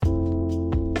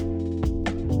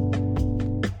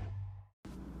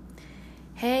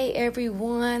Hey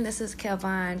everyone, this is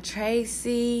Kelvin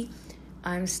Tracy.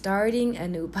 I'm starting a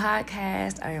new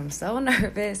podcast. I am so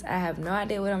nervous. I have no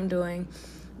idea what I'm doing,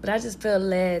 but I just feel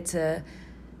led to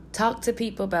talk to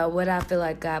people about what I feel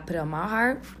like God put on my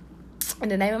heart. And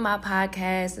the name of my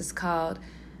podcast is called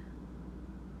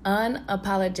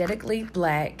Unapologetically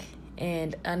Black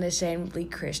and Unashamedly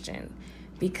Christian,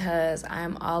 because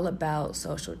I'm all about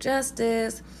social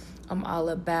justice. I'm all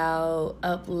about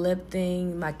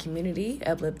uplifting my community,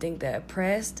 uplifting the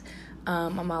oppressed.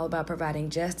 I'm all about providing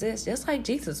justice, just like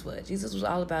Jesus was. Jesus was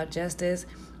all about justice.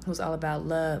 He was all about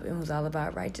love, and he was all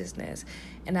about righteousness.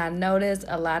 And I noticed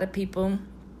a lot of people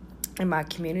in my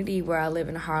community where I live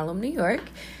in Harlem, New York,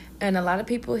 and a lot of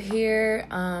people here,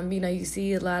 you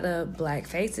see a lot of black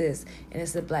faces, and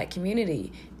it's the black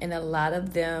community. And a lot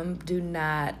of them do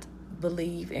not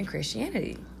believe in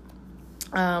Christianity.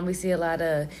 We see a lot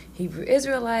of Hebrew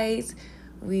Israelites,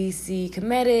 we see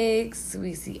Comedics,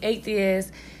 we see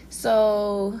atheists.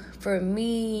 So for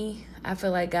me, I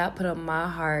feel like God put on my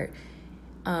heart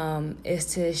is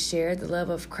to share the love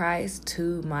of Christ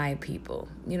to my people.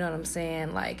 You know what I'm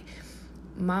saying? Like,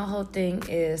 my whole thing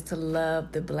is to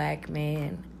love the black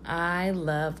man. I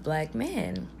love black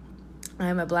men.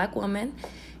 I'm a black woman,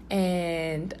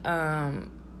 and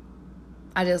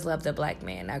I just love the black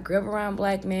man. I grew up around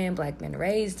black men. Black men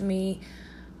raised me.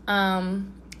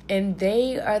 And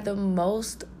they are the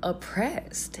most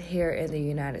oppressed here in the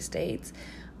United States.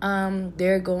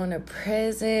 They're going to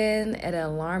prison at an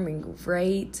alarming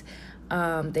rate.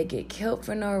 They get killed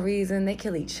for no reason. They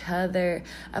kill each other.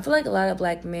 I feel like a lot of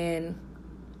black men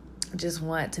just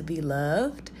want to be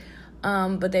loved.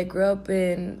 But they grew up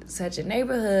in such a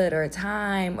neighborhood or a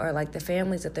time, or like the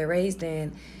families that they're raised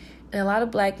in. And a lot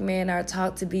of black men are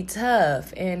taught to be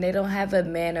tough, and they don't have a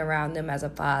man around them as a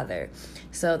father.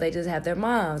 So they just have their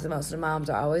moms, and most of the moms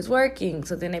are always working.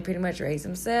 So then they pretty much raise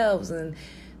themselves, and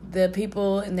the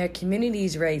people in their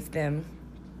communities raise them.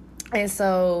 And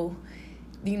so,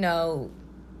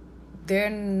 they're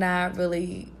not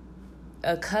really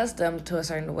accustomed to a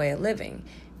certain way of living.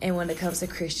 And when it comes to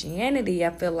Christianity,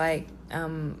 I feel like a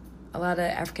lot of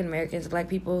African Americans, black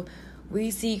people, we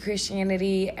see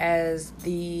Christianity as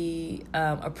the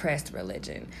oppressed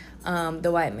religion,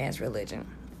 the white man's religion.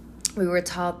 We were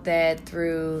taught that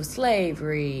through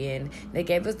slavery, and they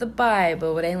gave us the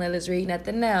Bible, but they didn't let us read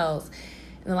nothing else.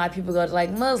 And a lot of people go to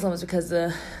like Muslims because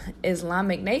the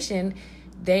Islamic nation,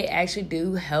 they actually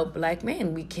do help black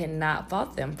men. We cannot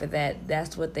fault them for that.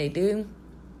 That's what they do.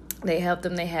 They help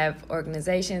them. They have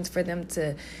organizations for them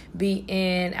to be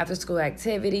in, after school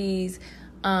activities.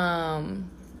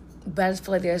 But I just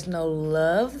feel like there's no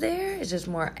love there. It's just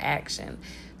more action.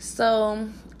 So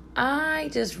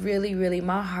I just really,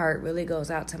 my heart really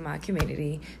goes out to my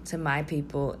community, to my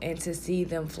people, and to see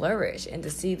them flourish, and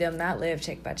to see them not live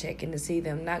check by check, and to see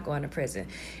them not going to prison,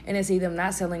 and to see them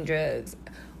not selling drugs,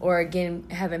 or again,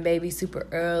 having babies super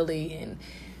early, and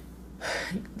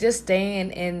just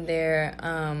staying in their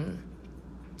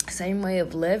same way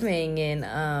of living and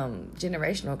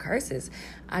generational curses.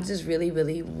 I just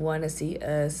really want to see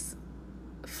us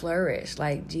flourish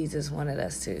like Jesus wanted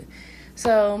us to.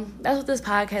 So that's what this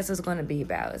podcast is going to be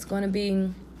about. It's going to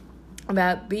be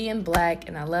about being black,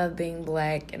 and I love being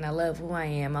black, and I love who I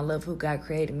am. I love who God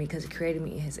created me, because he created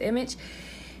me in his image,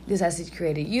 just as he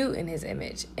created you in his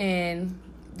image. And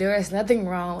there is nothing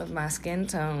wrong with my skin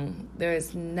tone. There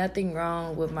is nothing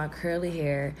wrong with my curly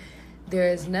hair. There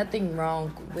is nothing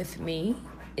wrong with me.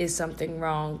 Is something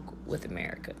wrong with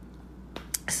America?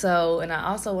 So, and I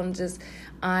also want to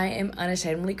I am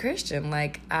unashamedly Christian.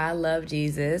 Like, I love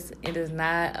Jesus. It is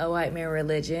not a white man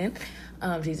religion.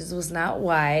 Jesus was not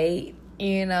white.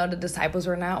 The disciples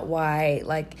were not white.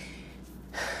 Like,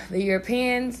 the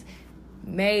Europeans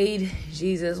made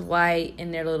Jesus white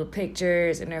in their little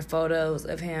pictures and their photos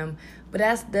of him. But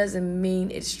that doesn't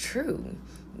mean it's true.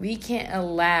 We can't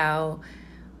allow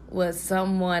what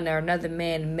someone or another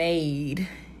man made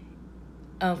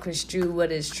construe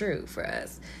what is true for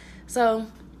us. So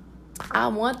I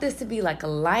want this to be like a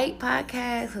light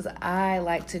podcast, because I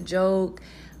like to joke.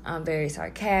 I'm very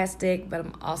sarcastic, but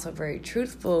I'm also very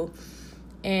truthful,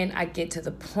 and I get to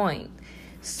the point.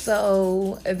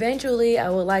 So eventually I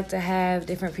would like to have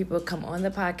different people come on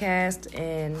the podcast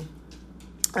and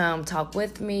talk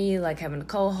with me, like having a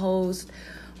co-host,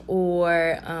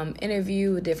 or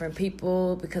interview with different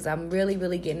people, because I'm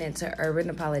really getting into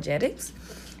urban apologetics.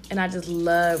 And I just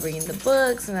love reading the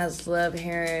books, and I just love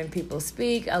hearing people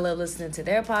speak. I love listening to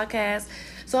their podcast.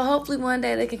 So hopefully one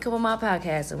day they can come on my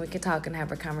podcast, and we can talk and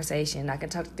have a conversation. I can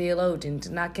talk to theologians,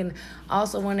 and I can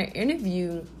also want to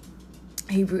interview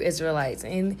Hebrew Israelites,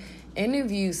 and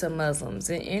interview some Muslims,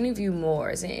 and interview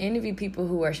Moors, and interview people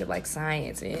who worship like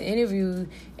science, and interview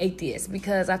atheists,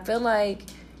 because I feel like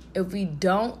if we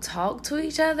don't talk to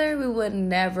each other, we would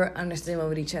never understand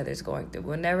what each other's going through.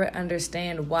 We'll never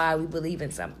understand why we believe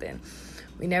in something.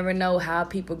 We never know how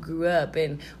people grew up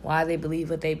and why they believe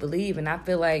what they believe. And I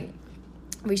feel like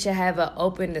we should have an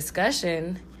open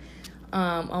discussion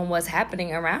on what's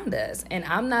happening around us. And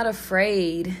I'm not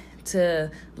afraid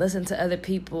to listen to other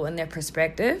people and their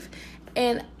perspective.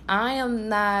 And I am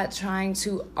not trying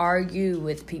to argue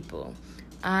with people.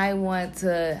 I want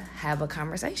to have a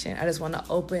conversation. I just want to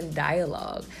open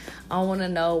dialogue. I want to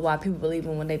know why people believe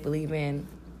in what they believe in,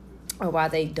 or why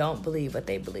they don't believe what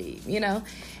they believe, you know?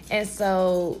 And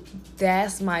so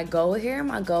that's my goal here.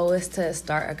 My goal is to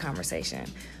start a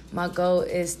conversation. My goal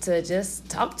is to just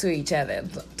talk to each other,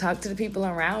 talk to the people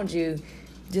around you.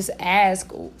 Just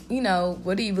ask, you know,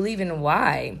 what do you believe in and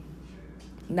why?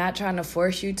 Not trying to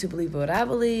force you to believe what I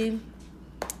believe.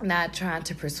 Not trying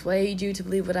to persuade you to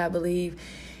believe what I believe.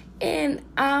 And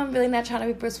I'm really not trying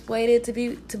to be persuaded to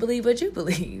believe what you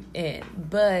believe in.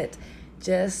 But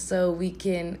just so we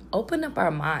can open up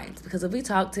our minds. Because if we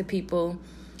talk to people,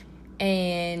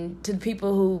 and to the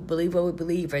people who believe what we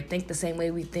believe, or think the same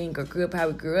way we think, or grew up how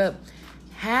we grew up,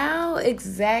 how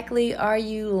exactly are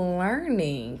you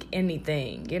learning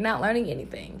anything? You're not learning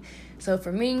anything. So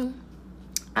for me,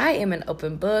 I am an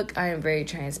open book. I am very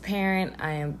transparent.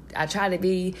 I try to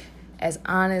be as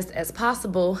honest as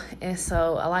possible. And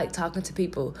so I like talking to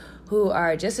people who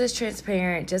are just as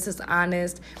transparent, just as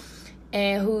honest,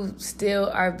 and who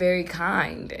still are very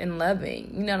kind and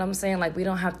loving. You know what I'm saying? Like, we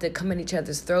don't have to come in each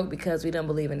other's throat because we don't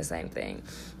believe in the same thing.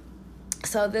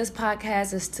 So this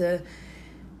podcast is to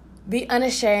be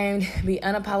unashamed, be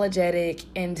unapologetic,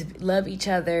 and to love each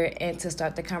other, and to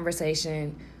start the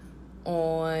conversation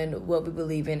on what we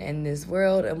believe in this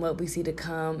world, and what we see to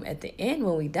come at the end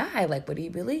when we die. Like, what do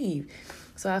you believe?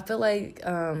 So I feel like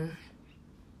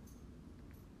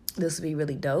this will be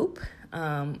really dope.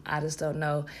 I just don't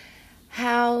know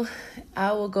how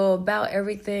I will go about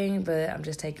everything, but I'm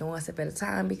just taking one step at a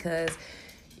time, because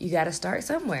you got to start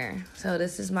somewhere. So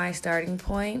this is my starting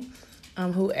point.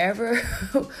 Whoever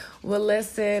will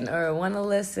listen or want to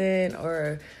listen,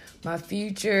 or my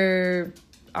future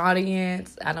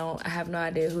audience, I have no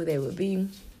idea who they would be.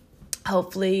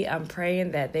 Hopefully, I'm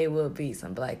praying that they will be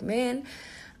some Black men.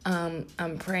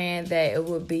 I'm praying that it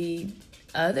will be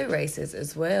other races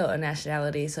as well, or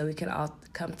nationalities, so we can all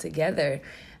come together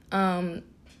and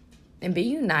be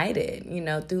united, you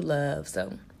know, through love.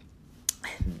 So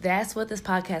that's what this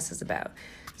podcast is about.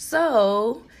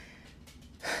 So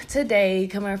today,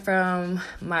 coming from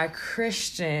my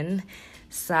Christian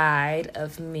side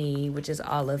of me, which is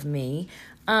all of me,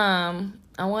 I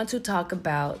want to talk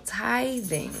about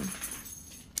tithing.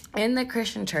 In the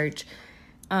Christian church,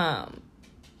 most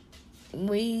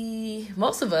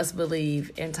of us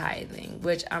believe in tithing,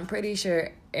 which I'm pretty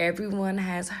sure everyone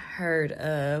has heard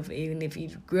of, even if you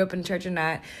grew up in church or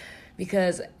not,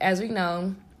 because as we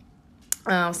know,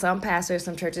 some pastors,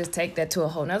 some churches take that to a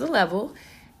whole nother level.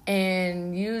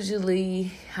 And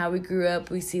usually how we grew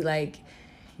up, we see like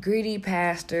greedy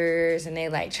pastors, and they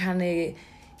like trying to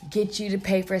get you to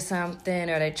pay for something,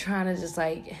 or they're trying to just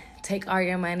like take all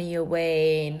your money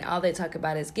away, and all they talk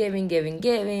about is giving,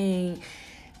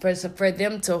 for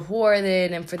them to hoard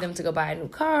it, and for them to go buy a new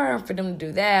car, and for them to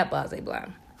do that, blah, blah, blah.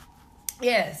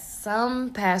 Yes,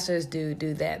 some pastors do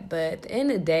that, but at the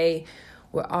end of the day,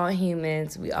 we're all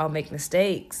humans. We all make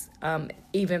mistakes.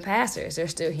 Even pastors, they're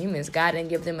still humans. God didn't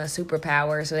give them a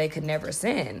superpower so they could never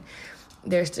sin.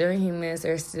 They're still humans.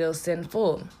 They're still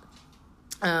sinful.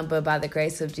 But by the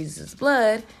grace of Jesus'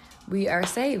 blood, we are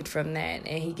saved from that,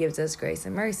 and he gives us grace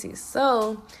and mercy.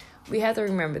 So we have to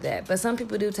remember that. But some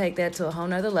people do take that to a whole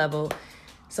nother level.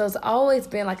 So it's always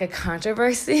been like a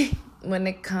controversy when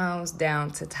it comes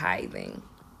down to tithing.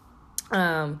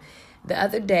 The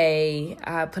other day,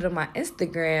 I put on my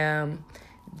Instagram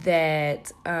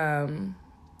that I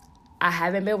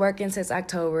haven't been working since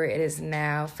October. It is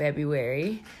now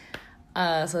February.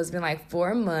 So it's been like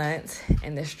 4 months,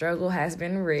 and the struggle has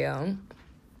been real.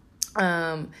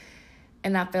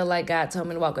 And I felt like God told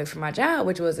me to walk away from my job,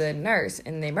 which was a nurse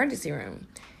in the emergency room.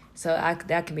 So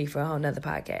that can be for a whole nother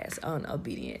podcast on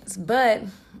obedience. But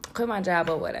quit my job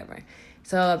or whatever.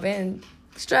 So I've been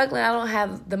struggling. I don't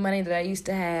have the money that I used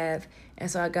to have. And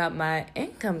so I got my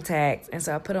income tax. And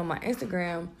so I put on my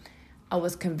Instagram, I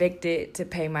was convicted to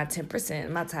pay my 10%,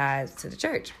 my tithes to the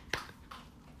church.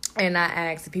 And I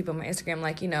asked the people on my Instagram,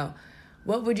 like, you know,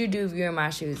 what would you do if you're in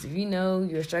my shoes? If you know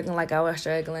you're struggling like I was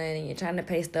struggling, and you're trying to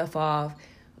pay stuff off,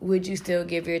 would you still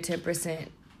give your 10%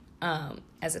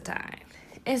 as a tithe.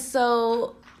 And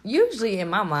so usually in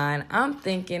my mind, I'm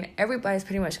thinking everybody's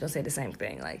pretty much going to say the same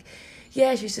thing. Like,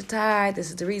 yes, you should tithe. This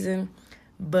is the reason.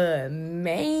 But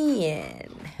man,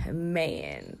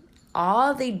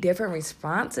 all the different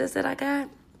responses that I got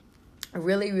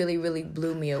really, really, really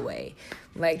blew me away.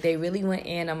 Like, they really went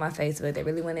in on my Facebook. They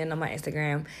really went in on my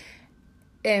Instagram.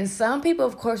 And some people,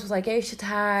 of course, was like, hey, you should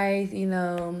tithe. You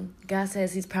know, God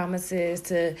says He promises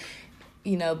to,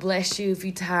 you know, bless you if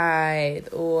you tithe.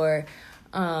 Or,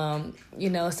 you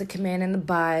know, it's a command in the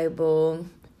Bible.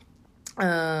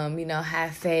 You know,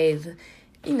 have faith.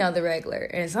 You know, the regular.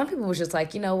 And some people was just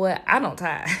like, you know what? I don't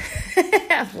tithe.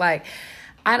 Like,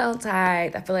 I don't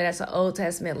tithe. I feel like that's an Old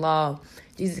Testament law.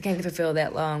 Jesus came to fulfill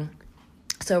that law.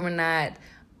 So we're not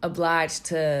obliged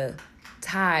to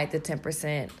tithe the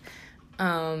 10%.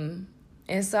 And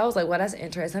so I was like, well, that's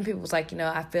interesting. Some people was like, you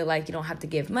know, I feel like you don't have to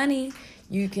give money.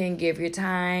 You can give your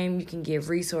time. You can give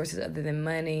resources other than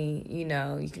money. You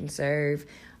know, you can serve,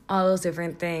 all those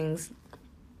different things.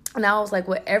 And I was like,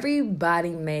 well, everybody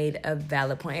made a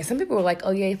valid point. And some people were like,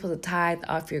 oh, yeah, you're supposed to tithe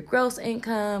off your gross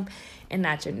income and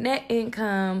not your net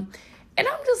income. And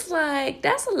I'm just like,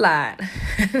 that's a lot.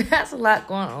 That's a lot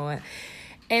going on.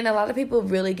 And a lot of people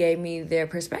really gave me their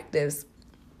perspectives.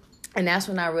 And that's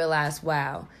when I realized,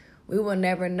 wow, we will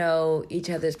never know each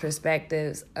other's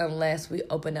perspectives unless we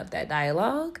open up that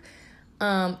dialogue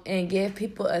and give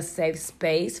people a safe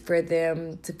space for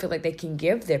them to feel like they can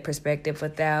give their perspective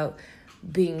without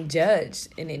being judged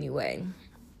in any way.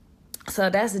 So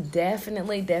that's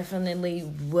definitely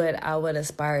what I would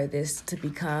aspire this to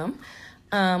become.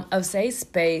 A safe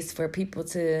space for people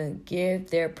to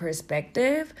give their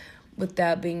perspective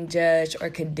without being judged or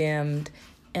condemned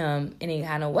any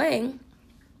kind of way.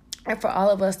 And for all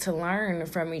of us to learn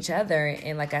from each other.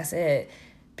 And like I said,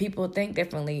 people think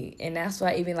differently. And that's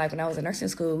why even like when I was in nursing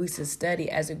school, we used to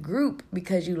study as a group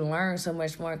because you learn so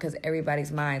much more because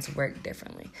everybody's minds work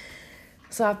differently.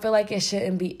 So I feel like it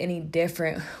shouldn't be any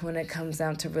different when it comes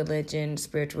down to religion,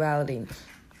 spirituality.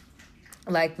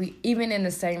 Like, we even in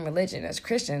the same religion as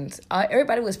Christians,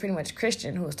 everybody was pretty much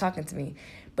Christian who was talking to me,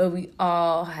 but we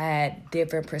all had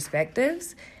different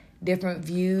perspectives, different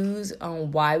views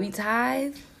on why we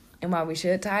tithe and why we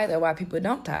should tithe or why people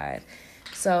don't tithe.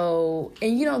 So,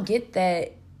 and you don't get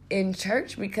that in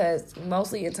church because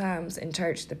mostly at times in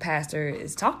church the pastor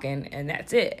is talking and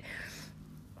that's it.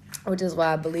 Which is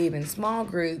why I believe in small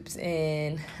groups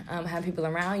and have people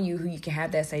around you who you can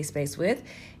have that safe space with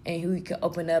and who you can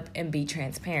open up and be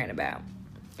transparent about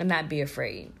and not be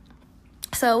afraid.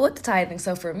 So with the tithing,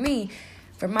 so for me,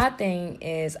 for my thing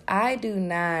is I do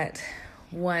not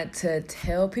want to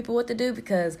tell people what to do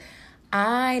because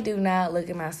I do not look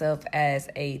at myself as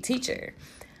a teacher.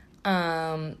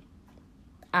 I'm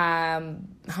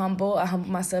humble. I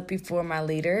humble myself before my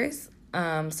leaders.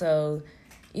 So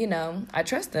you know, I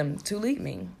trust them to lead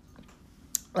me,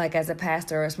 like as a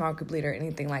pastor or a small group leader or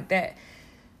anything like that.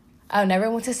 I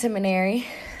never went to seminary,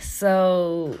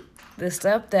 so the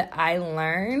stuff that I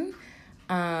learn,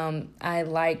 I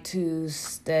like to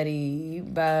study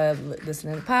by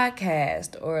listening to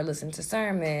podcasts or listen to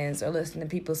sermons or listen to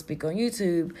people speak on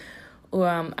YouTube,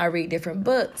 or I read different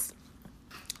books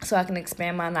so I can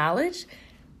expand my knowledge.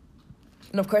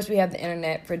 And of course, we have the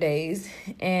internet for days,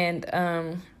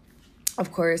 and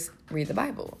of course, read the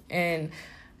Bible and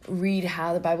read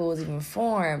how the Bible was even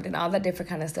formed and all that different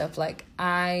kind of stuff. Like,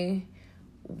 I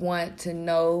want to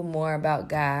know more about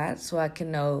God so I can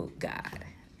know God,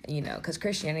 you know, because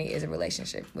Christianity is a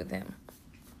relationship with Him.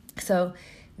 So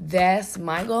that's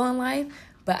my goal in life.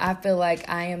 But I feel like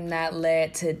I am not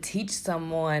led to teach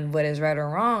someone what is right or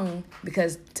wrong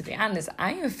because, to be honest,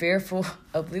 I am fearful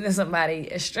of leading somebody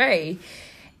astray.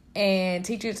 And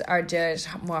teachers are judged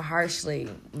more harshly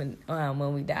when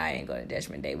we die and go to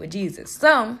Judgment Day with Jesus.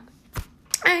 So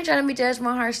I ain't trying to be judged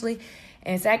more harshly.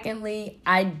 And secondly,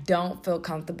 I don't feel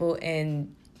comfortable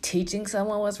in teaching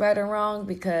someone what's right or wrong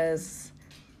because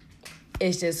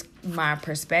it's just my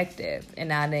perspective.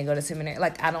 And I didn't go to seminary.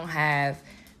 Like, I don't have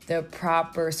the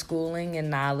proper schooling and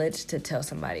knowledge to tell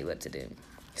somebody what to do.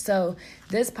 So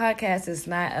this podcast is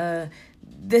not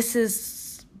this is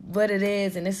what it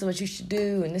is and this is what you should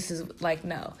do and this is like,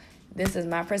 no, this is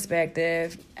my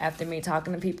perspective after me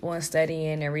talking to people and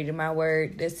studying and reading my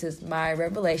word. This is my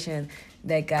revelation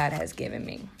that God has given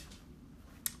me.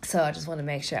 So I just want to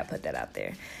make sure I put that out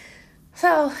there.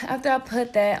 So after I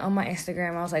put that on my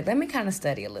Instagram, I was like, let me kind of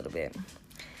study a little bit.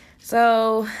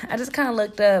 So I just kind of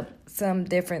looked up some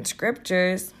different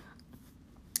scriptures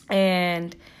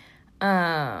and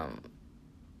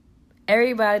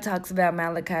everybody talks about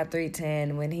Malachi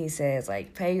 3:10 when he says,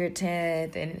 like, pay your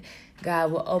tenth and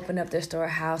God will open up the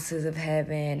storehouses of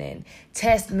heaven and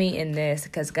test me in this,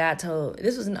 because God told,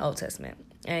 this was in the Old Testament,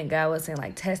 and God was saying,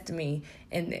 like, test me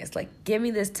in this. Like, give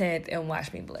me this tenth and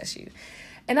watch me bless you.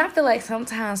 And I feel like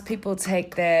sometimes people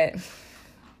take that,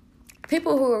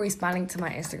 people who are responding to my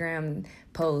Instagram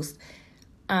post,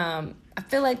 I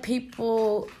feel like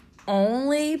people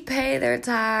only pay their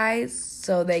tithes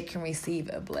so they can receive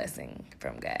a blessing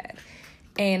from God.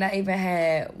 And I even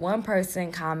had one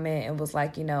person comment and was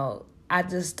like, I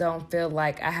just don't feel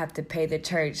like I have to pay the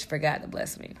church for God to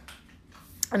bless me.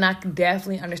 And I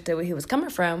definitely understood where he was coming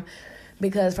from,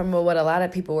 because from what a lot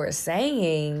of people were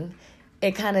saying,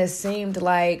 it kind of seemed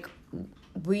like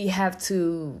we have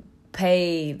to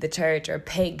pay the church or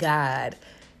pay God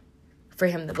for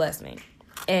him to bless me.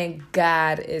 And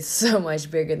God is so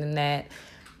much bigger than that.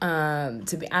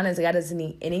 To be honest, God doesn't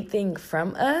need anything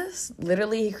from us.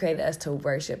 Literally, he created us to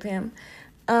worship him.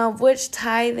 Which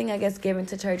tithing, I guess, giving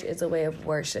to church is a way of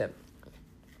worship.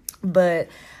 But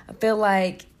I feel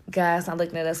like God's not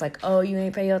looking at us like, oh, you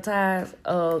ain't pay your tithes?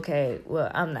 Oh, okay,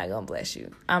 well, I'm not going to bless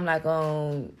you. I'm not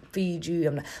going to feed you.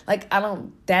 I'm not, like, I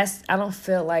don't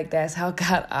feel like that's how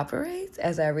God operates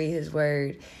as I read his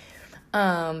word.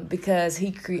 Because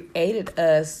he created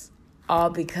us all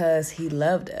because he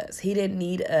loved us. He didn't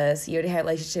need us. He already had a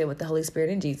relationship with the Holy Spirit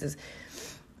and Jesus.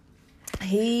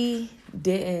 He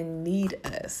didn't need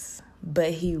us,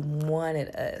 but he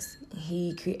wanted us.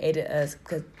 He created us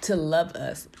to love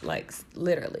us, like,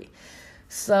 literally.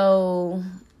 So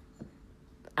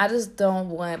I just don't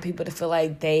want people to feel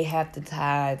like they have to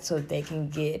tithe so they can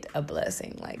get a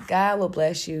blessing. Like, God will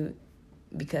bless you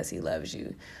because he loves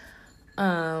you.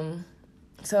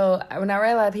 So when I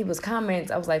read a lot of people's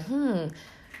comments, I was like,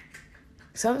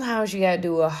 sometimes you got to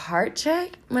do a heart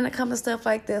check when it comes to stuff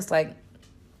like this. Like,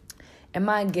 am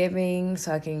I giving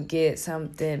so I can get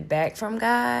something back from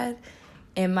God?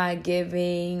 Am I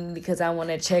giving because I want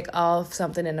to check off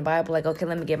something in the Bible? Like, okay,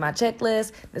 let me get my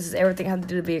checklist. This is everything I have to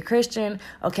do to be a Christian.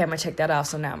 Okay, I'm going to check that off,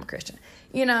 so now I'm a Christian.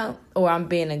 Or I'm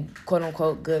being a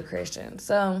quote-unquote good Christian.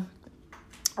 So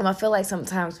I feel like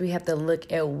sometimes we have to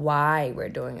look at why we're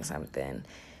doing something.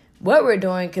 What we're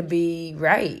doing could be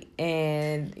right,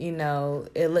 and,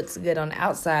 it looks good on the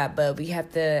outside, but we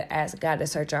have to ask God to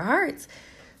search our hearts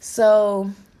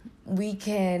so we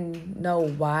can know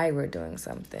why we're doing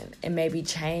something and maybe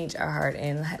change our heart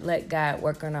and let God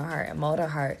work on our heart and mold our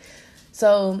heart.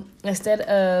 So instead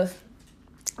of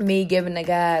me giving to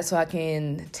God so I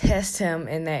can test him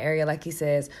in that area, like he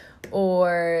says,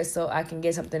 or so I can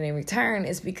get something in return,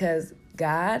 it's because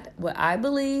God, what I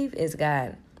believe is,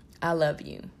 God, I love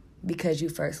you because you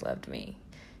first loved me.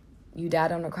 You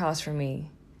died on the cross for me,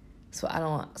 so I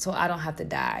don't have to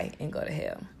die and go to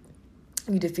hell.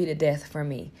 You defeated death for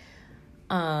me.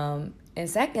 And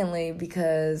secondly,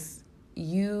 because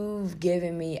you've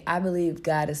given me, I believe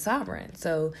God is sovereign.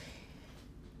 So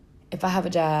if I have a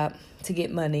job to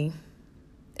get money,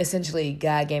 essentially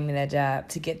God gave me that job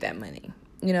to get that money.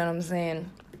 You know what I'm saying?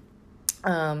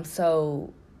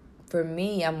 So for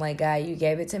me, I'm like, God, you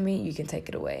gave it to me, you can take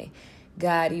it away.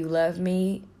 God, you love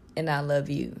me and I love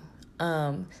you.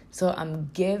 So I'm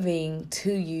giving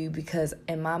to you because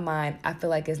in my mind, I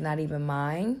feel like it's not even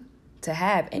mine to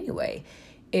have anyway.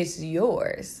 It's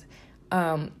yours.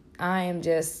 I am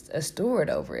just a steward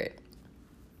over it.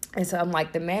 And so I'm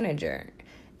like the manager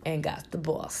and God's the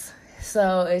boss.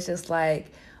 So it's just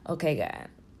like, okay, God,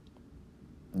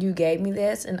 you gave me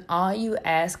this and all you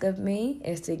ask of me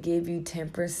is to give you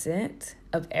 10%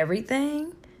 of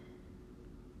everything.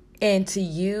 And to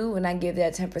you, when I give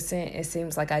that 10%, it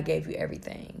seems like I gave you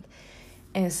everything.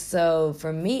 And so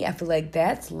for me, I feel like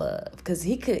that's love. Because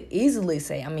he could easily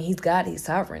say, he's God, he's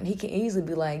sovereign. He can easily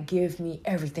be like, give me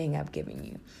everything I've given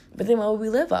you. But then what would we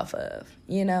live off of,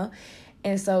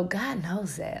 And so God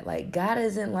knows that. Like, God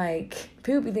isn't like,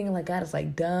 people be thinking like God is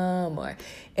like dumb or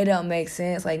it don't make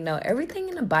sense. Like, no, everything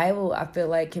in the Bible I feel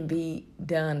like can be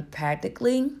done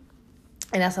practically.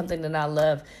 And that's something that I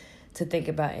love to think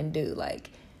about and do.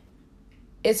 Like,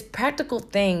 it's practical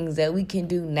things that we can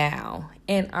do now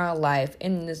in our life,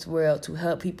 in this world, to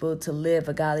help people to live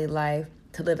a godly life,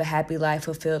 to live a happy life,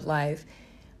 fulfilled life,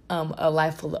 a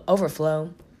life full of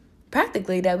overflow,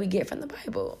 practically, that we get from the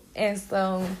Bible. And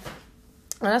so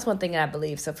that's one thing I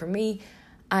believe. So for me,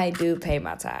 I do pay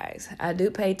my tithes. I do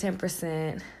pay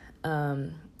 10%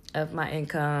 of my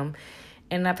income.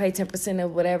 And I pay 10%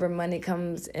 of whatever money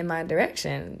comes in my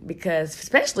direction. Because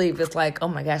especially if it's like, oh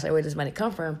my gosh, like, where does money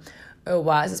come from? Or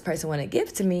why does this person want to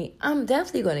give to me? I'm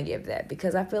definitely going to give that.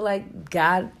 Because I feel like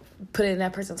God put it in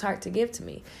that person's heart to give to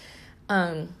me.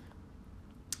 And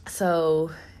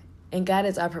God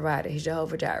is our provider. He's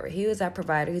Jehovah Jireh. He is our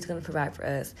provider. He's going to provide for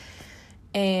us.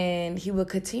 and he will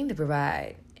continue to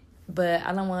provide. But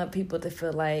I don't want people to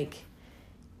feel like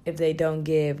if they don't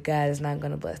give, God is not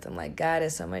going to bless them. Like, God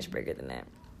is so much bigger than that.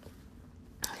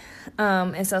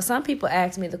 And so some people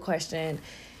ask me the question,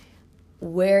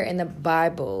 where in the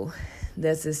Bible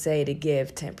does it say to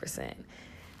give 10%?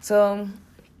 So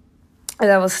as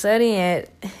I was studying it,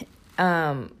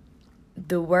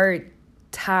 the word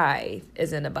tithe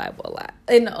is in the Bible a lot,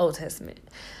 in the Old Testament.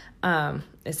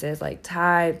 It says like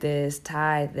tithe this,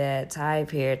 tithe that, tithe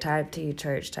here, tithe to your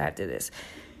church, tithe to this.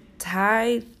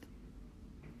 Tithe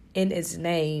in its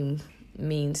name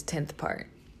means 10th part.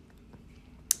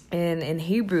 And in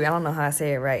Hebrew, I don't know how I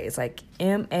say it right. It's like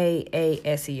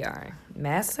M-A-A-S-E-R,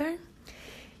 master,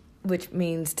 which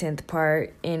means 10th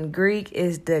part. In Greek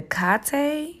is the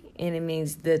kate, and it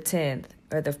means the 10th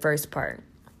or the first part.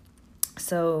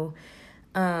 So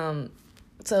in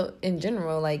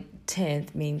general, like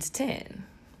 10th means 10.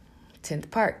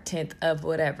 10th part, 10th of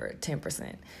whatever,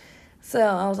 10%. So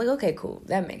I was like, okay, cool.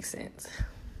 That makes sense.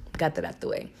 Got that out the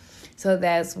way. So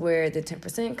that's where the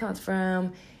 10% comes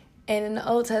from. And in the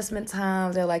Old Testament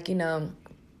times, they're like,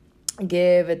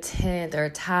 give a tenth or a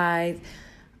tithe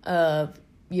of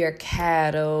your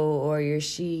cattle or your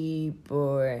sheep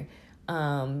or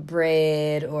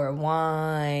bread or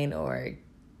wine or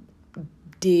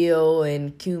dill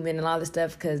and cumin and all this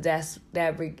stuff, because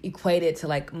that equated to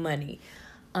like money.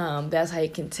 That's how you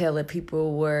can tell if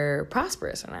people were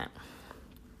prosperous or not.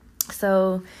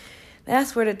 So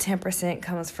that's where the 10%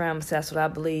 comes from. So that's what I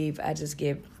believe. I just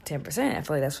give 10%. I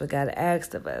feel like that's what God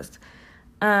asked of us.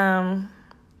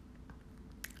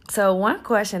 So one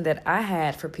question that I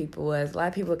had for people was, a lot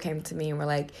of people came to me and were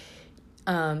like,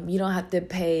 you don't have to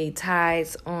pay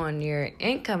tithes on your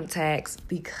income tax,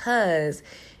 because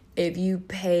if you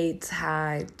pay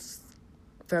tithes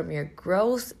from your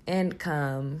gross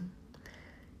income,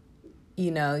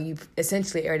 you've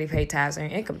essentially already paid tithes on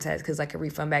your income tax, because like a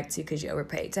refund back to you because you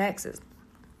overpaid taxes.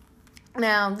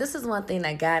 Now, this is one thing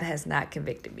that God has not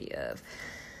convicted me of.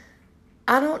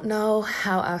 I don't know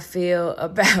how I feel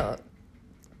about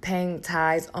paying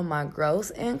tithes on my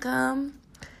gross income,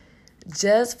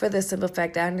 just for the simple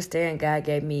fact that I understand God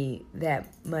gave me that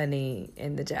money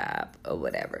in the job or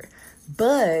whatever.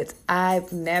 But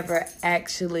I've never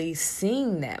actually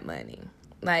seen that money.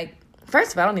 Like,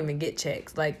 first of all, I don't even get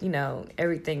checks. Like,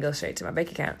 everything goes straight to my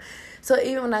bank account. So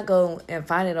even when I go and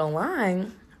find it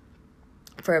online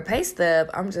for a pay stub,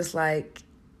 I'm just like,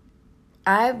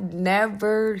 I've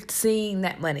never seen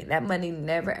that money. That money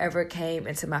never ever came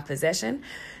into my possession.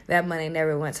 That money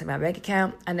never went to my bank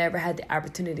account. I never had the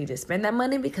opportunity to spend that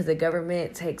money because the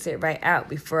government takes it right out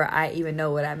before I even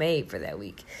know what I made for that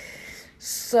week.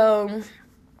 So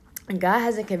God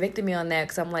hasn't convicted me on that,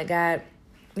 because I'm like, God,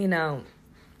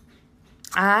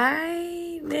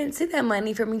 I didn't see that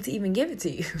money for me to even give it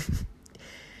to you.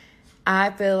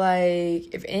 I feel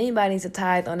like if anybody needs a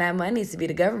tithe on that money, it needs to be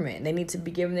the government. They need to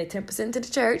be giving their 10% to the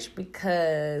church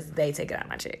because they take it out of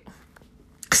my check.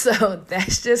 So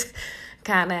that's just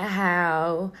kind of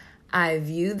how I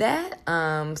view that.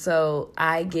 So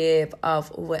I give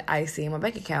off what I see in my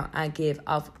bank account. I give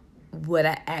off what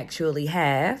I actually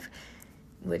have,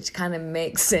 which kind of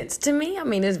makes sense to me. I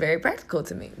mean, it's very practical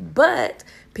to me. But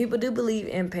people do believe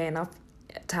in paying off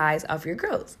tithes off your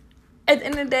gross. At the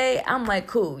end of the day, I'm like,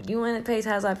 cool. You want to pay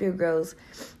tithes off your gross?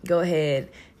 Go ahead.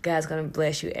 God's going to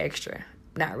bless you extra.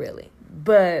 Not really.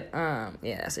 But,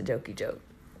 yeah, that's a jokey joke.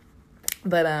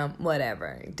 But,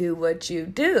 whatever. Do what you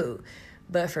do.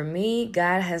 But for me,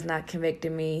 God has not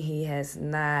convicted me. He has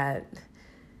not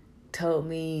told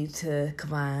me to,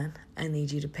 come on, I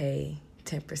need you to pay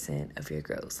 10% of your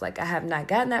gross. Like, I have not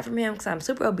gotten that from him, because I'm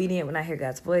super obedient when I hear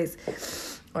God's voice,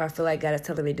 or I feel like God is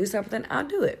telling me to do something, I'll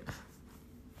do it.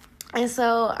 And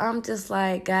so I'm just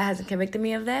like, God hasn't convicted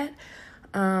me of that.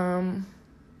 And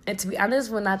to be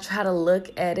honest, when I try to look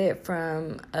at it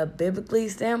from a biblically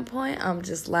standpoint, I'm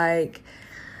just like,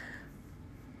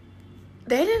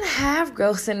 they didn't have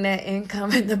gross and net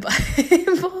income in the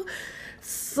Bible.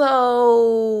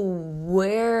 So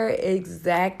where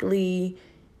exactly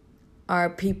are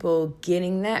people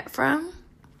getting that from?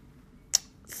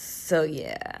 So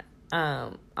yeah,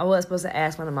 I was supposed to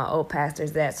ask one of my old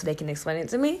pastors that so they can explain it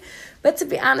to me. But to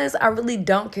be honest, I really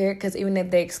don't care, because even if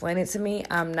they explain it to me,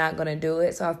 I'm not going to do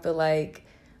it. So I feel like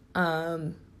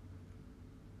I'm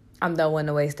the one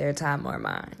to waste their time or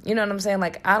mine. You know what I'm saying?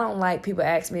 Like, I don't like people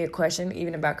ask me a question,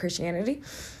 even about Christianity,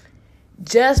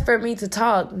 just for me to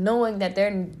talk, knowing that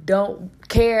they don't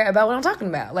care about what I'm talking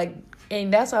about. Like,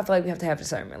 and that's why I feel like we have to have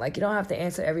discernment. Like, you don't have to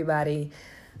answer everybody,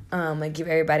 like give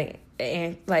everybody,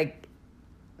 and like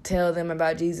tell them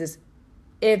about Jesus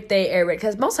if they already,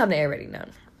 because most of them they already know.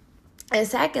 And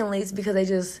secondly, it's because they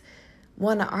just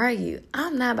want to argue.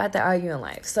 I'm not about to argue in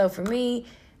life. So for me,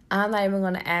 I'm not even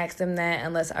going to ask them that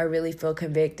unless I really feel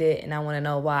convicted and I want to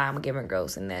know why I'm giving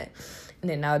gross in that. And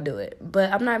then I'll do it.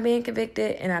 But I'm not being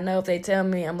convicted, and I know if they tell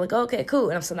me, I'm like, okay, cool,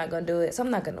 and I'm still not going to do it, so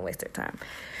I'm not going to waste their time.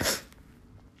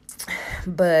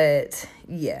 But,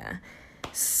 yeah.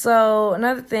 So,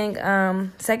 another thing,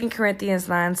 2 Corinthians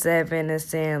 9:7 is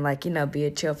saying, like, be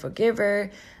a cheerful giver.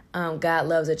 God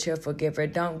loves a cheerful giver.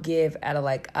 Don't give out of,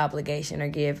 like, obligation or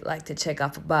give, like, to check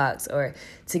off a box or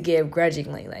to give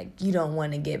grudgingly. Like, you don't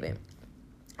want to give it.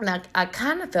 And I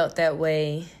kind of felt that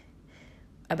way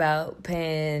about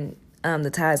paying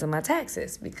the tithes on my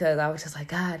taxes, because I was just like,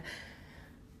 God,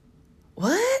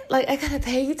 what? Like, I gotta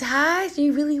pay you tithes?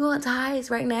 You really want tithes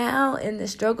right now in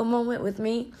this struggle moment with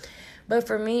me? But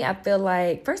for me, I feel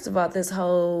like, first of all, this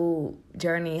whole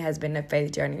journey has been a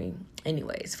faith journey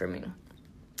anyways for me,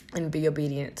 and be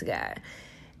obedient to God.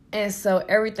 And so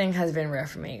everything has been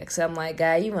rough for me. So I'm like,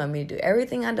 God, you want me to do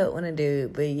everything I don't want to do,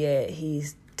 but yet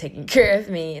he's taking care of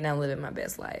me and I'm living my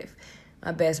best life.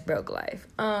 My best broke life.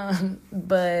 So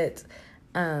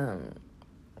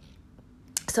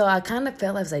I kind of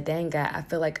felt like, I was like, dang, God, I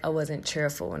feel like I wasn't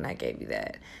cheerful when I gave you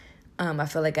that. I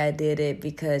feel like I did it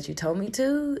because you told me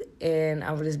to, and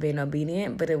I was just being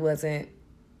obedient, but it wasn't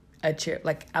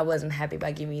like, I wasn't happy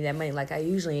about giving you that money like I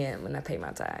usually am when I pay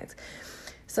my tithes.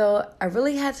 So I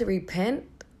really had to repent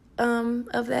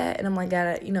of that, and I'm like,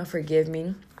 God, forgive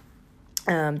me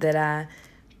that I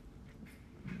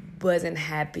wasn't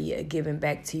happy at giving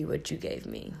back to you what you gave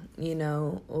me,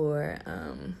 or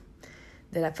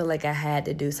that I feel like I had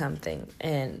to do something.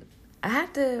 And I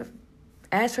had to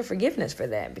ask for forgiveness for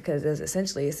that, because it's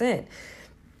essentially a sin.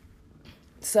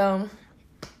 So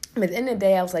at the end of the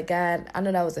day, I was like, God, I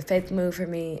know that was a faith move for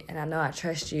me, and I know I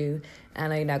trust you. I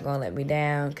know you're not going to let me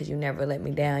down, because you never let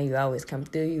me down. You always come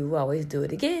through. You always do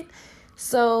it again.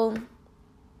 So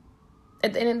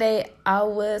at the end of the day, I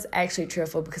was actually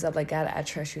cheerful, because I'm like, God, I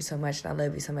trust you so much, and I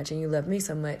love you so much, and you love me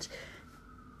so much.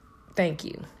 Thank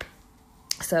you.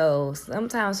 So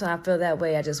sometimes when I feel that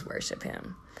way, I just worship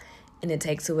him. And it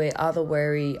takes away all the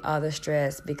worry, all the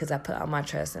stress, because I put all my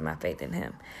trust and my faith in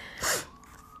him.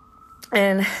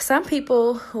 And some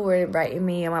people who were writing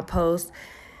me on my post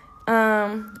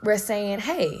were saying,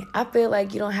 hey, I feel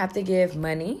like you don't have to give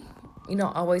money. You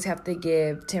don't always have to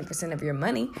give 10% of your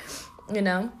money,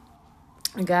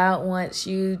 God wants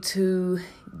you to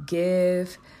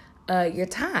give your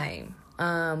time.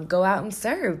 Go out and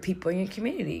serve people in your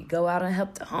community. Go out and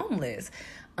help the homeless.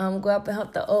 Go out and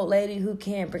help the old lady who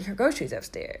can't bring her groceries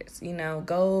upstairs.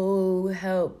 Go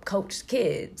help coach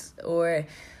kids, or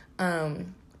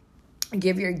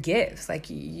give your gifts. Like,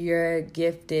 you're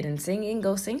gifted in singing,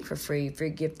 go sing for free. If you're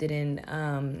gifted in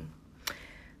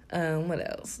what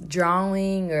else?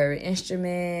 Drawing or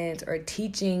instruments or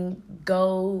teaching,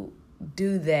 go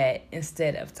do that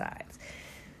instead of tithes.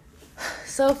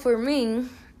 So for me,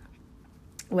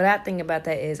 what I think about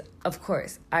that is, of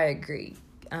course, I agree.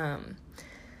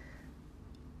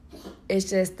 It's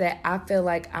just that I feel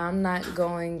like I'm not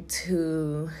going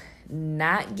to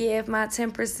not give my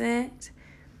 10%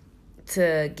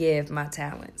 to give my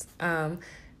talents.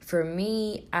 For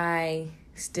me, I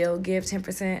still give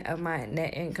 10% of my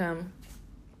net income,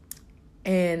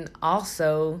 and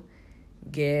also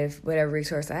give whatever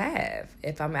resource I have.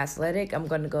 If I'm athletic, I'm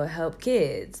going to go help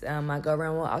kids. I go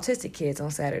around with autistic kids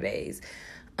on Saturdays.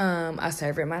 I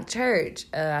serve at my church.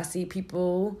 I see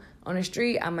people on the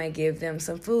street, I might give them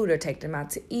some food or take them out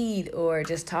to eat, or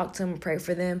just talk to them and pray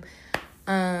for them.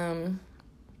 I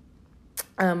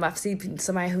see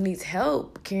somebody who needs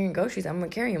help carrying groceries, I'm going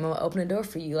to carry them. I'm going to open the door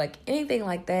for you. Like, anything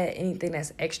like that, anything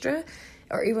that's extra,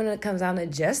 or even when it comes down to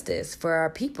justice for our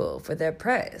people, for the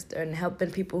oppressed, and helping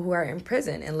people who are in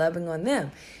prison and loving on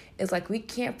them. It's like, we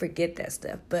can't forget that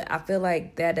stuff. But I feel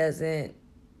like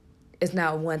it's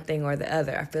not one thing or the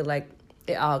other. I feel like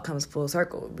it all comes full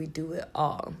circle. We do it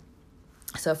all.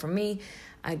 So for me,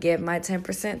 I give my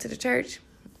 10% to the church.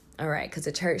 All right, because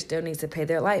the church still needs to pay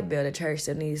their light bill. The church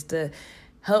still needs to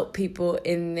help people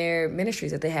in their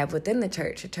ministries that they have within the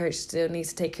church. The church still needs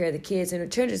to take care of the kids in the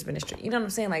children's ministry. You know what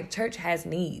I'm saying? Like, church has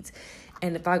needs.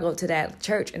 And if I go to that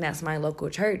church and that's my local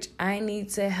church, I need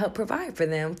to help provide for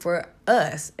them, for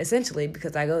us, essentially,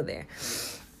 because I go there.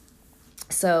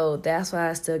 So that's why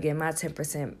I still give my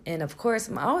 10%. And of course,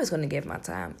 I'm always going to give my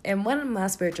time. And one of my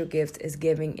spiritual gifts is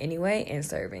giving anyway and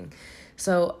serving.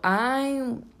 So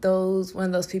I'm one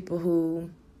of those people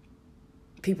who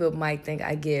people might think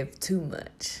I give too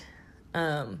much.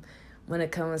 when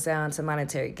it comes down to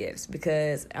monetary gifts,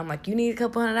 because I'm like, you need a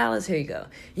couple $100, here you go.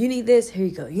 You need this, here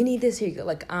you go. You need this, here you go.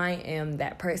 Like, I am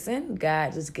that person.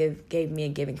 God just gave me a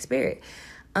giving spirit.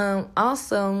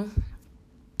 Also,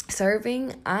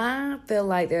 serving, I feel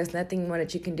like there's nothing more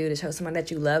that you can do to show someone that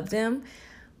you love them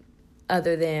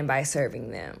other than by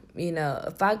serving them. You know,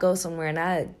 if I go somewhere and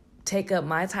I take up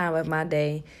my time of my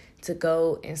day to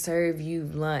go and serve you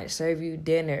lunch, serve you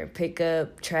dinner, pick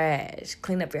up trash,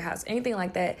 clean up your house, anything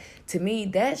like that, to me,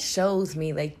 that shows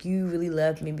me like you really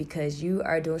love me, because you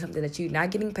are doing something that you're not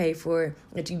getting paid for,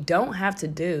 that you don't have to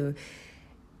do,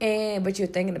 but you're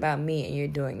thinking about me and you're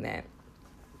doing that.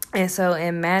 And so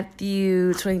in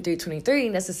Matthew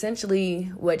 23:23, that's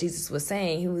essentially what Jesus was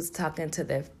saying. He was talking to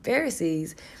the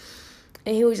Pharisees,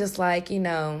 and he was just like, you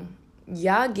know,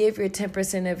 y'all give your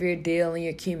 10% of your deal and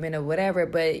your cumin or whatever,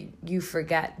 but you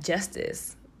forgot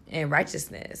justice and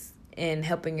righteousness and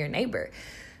helping your neighbor.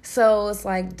 So it's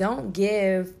like, don't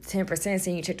give 10%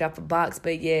 saying you checked off a box,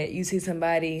 but yet you see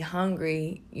somebody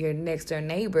hungry, your next door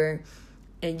neighbor,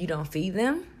 and you don't feed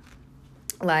them.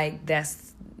 Like,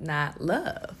 that's not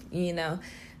love, you know?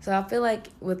 So I feel like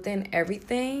within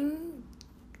everything,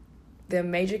 the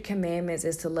major commandments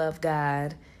is to love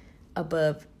God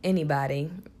above anybody,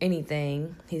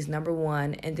 anything. He's number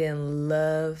one. And then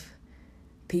love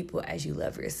people as you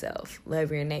love yourself. Love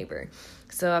your neighbor.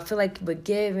 So I feel like with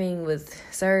giving, with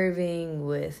serving,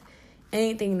 with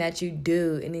anything that you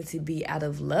do, it needs to be out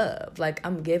of love. Like,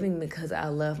 I'm giving because I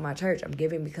love my church. I'm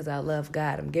giving because I love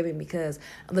God. I'm giving because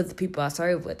I love the people I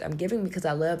serve with. I'm giving because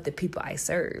I love the people I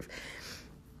serve.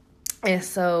 And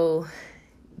so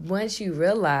once you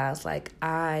realize, like,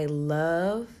 I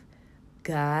love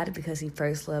God because he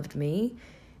first loved me,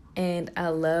 and I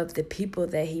love the people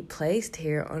that he placed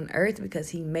here on earth because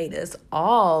he made us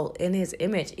all in his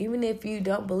image. Even if you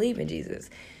don't believe in Jesus,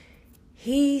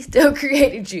 he still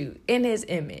created you in his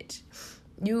image.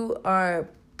 You are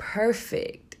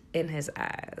perfect in his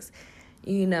eyes,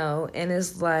 you know, and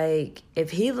it's like, if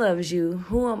he loves you,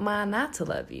 who am I not to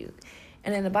love you?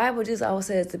 And in the Bible, just always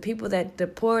says the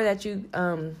poor that you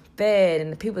fed,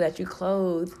 and the people that you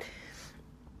clothed,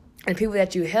 and people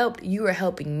that you helped, you are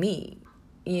helping me,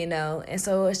 you know? And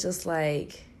so it's just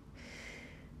like,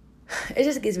 it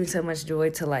just gives me so much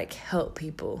joy to like help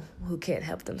people who can't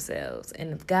help themselves.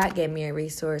 And if God gave me a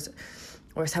resource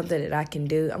or something that I can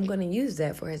do, I'm going to use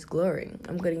that for his glory.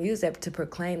 I'm going to use that to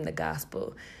proclaim the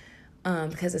gospel.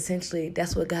 Because essentially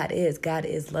that's what God is. God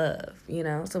is love, you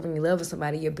know? So when you love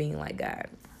somebody, you're being like God.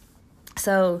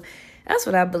 So that's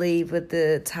what I believe with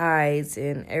the tithes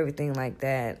and everything like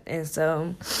that. And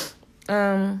so,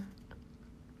 yeah,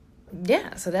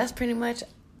 so that's pretty much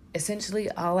essentially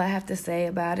all I have to say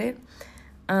about it.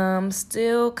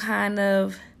 Still kind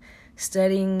of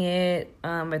studying it.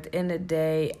 At the end of the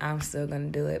day, I'm still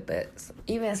going to do it. But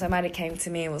even somebody came to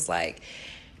me and was like,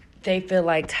 they feel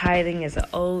like tithing is an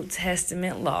Old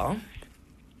Testament law.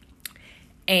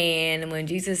 And when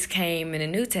Jesus came in the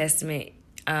New Testament,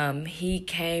 he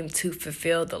came to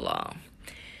fulfill the law.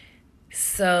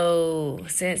 So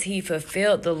since he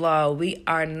fulfilled the law, we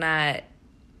are not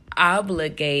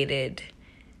obligated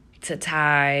to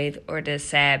tithe or to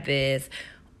Sabbath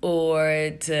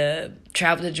or to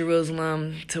travel to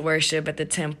Jerusalem to worship at the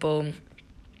temple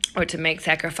or to make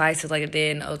sacrifices like it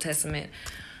did in the Old Testament,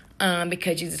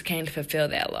 because Jesus came to fulfill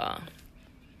that law.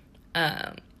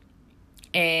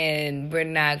 And we're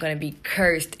not going to be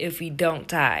cursed if we don't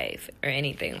tithe or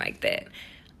anything like that.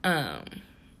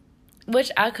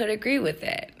 Which I could agree with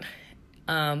that.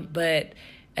 But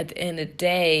at the end of the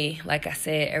day, like I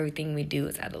said, everything we do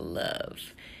is out of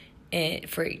love and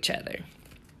for each other.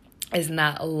 It's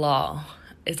not a law.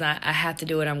 It's not, I have to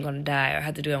do it, I'm going to die, or I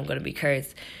have to do it, I'm going to be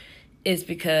cursed. It's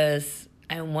because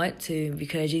I want to,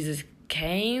 because Jesus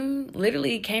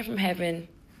literally came from heaven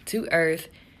to earth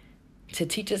to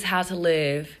teach us how to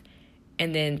live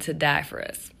and then to die for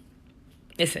us,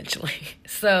 essentially.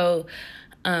 So,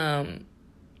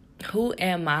 who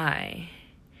am I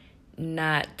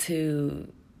not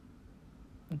to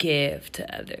give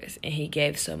to others? And he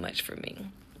gave so much for me.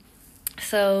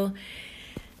 So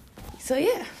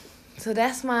yeah. So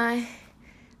that's my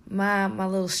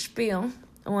little spiel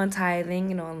on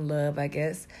tithing and on love, I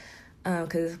guess.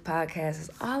 Because this podcast is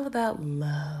all about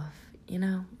love. You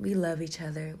know, we love each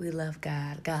other. We love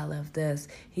God. God loved us.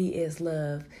 He is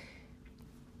love.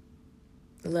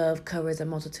 Love covers a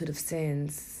multitude of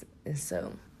sins. And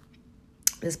so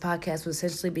this podcast will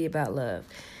essentially be about love.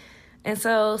 And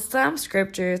so some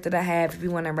scriptures that I have, if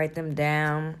you want to write them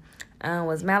down,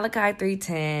 was Malachi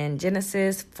 3:10,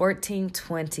 Genesis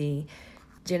 14:20,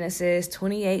 Genesis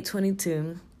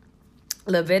 28:22,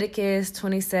 Leviticus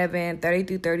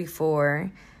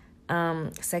 27:30-34.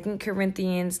 2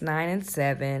 Corinthians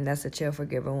 9-7. That's a chill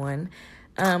forgiver one.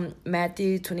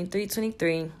 Matthew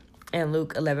 23:23 and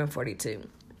Luke 11:42.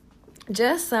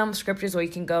 Just some scriptures where you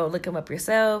can go look them up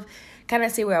yourself, kind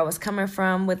of see where I was coming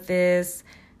from with this.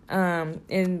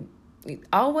 And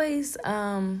always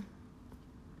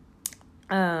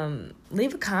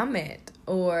leave a comment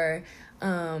or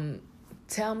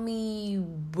tell me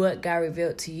what God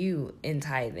revealed to you in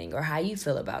tithing or how you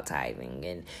feel about tithing.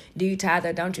 And do you tithe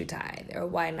or don't you tithe, or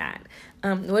why not?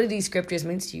 What do these scriptures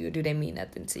mean to you? Or do they mean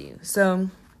nothing to you? So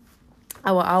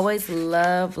I will always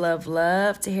love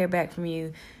to hear back from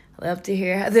you. Love to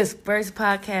hear how this first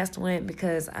podcast went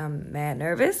because I'm mad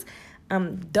nervous.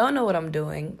 Don't know what I'm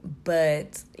doing,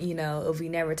 but, if we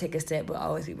never take a step, we'll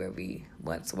always be where we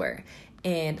once were.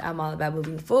 And I'm all about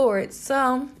moving forward.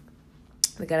 So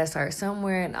we got to start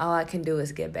somewhere, and all I can do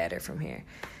is get better from here.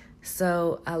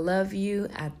 So I love you.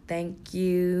 I thank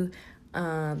you.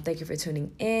 Thank you for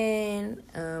tuning in.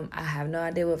 I have no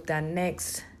idea what the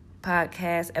next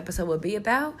podcast episode will be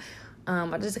about.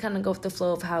 I just kind of go with the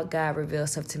flow of how God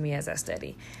reveals stuff to me as I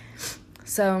study.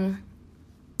 So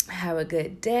have a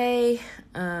good day.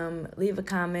 Leave a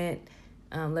comment.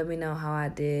 Let me know how I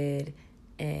did.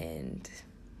 And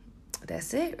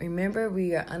that's it. Remember,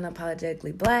 we are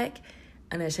unapologetically Black,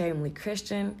 unashamedly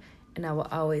Christian, and I will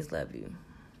always love you.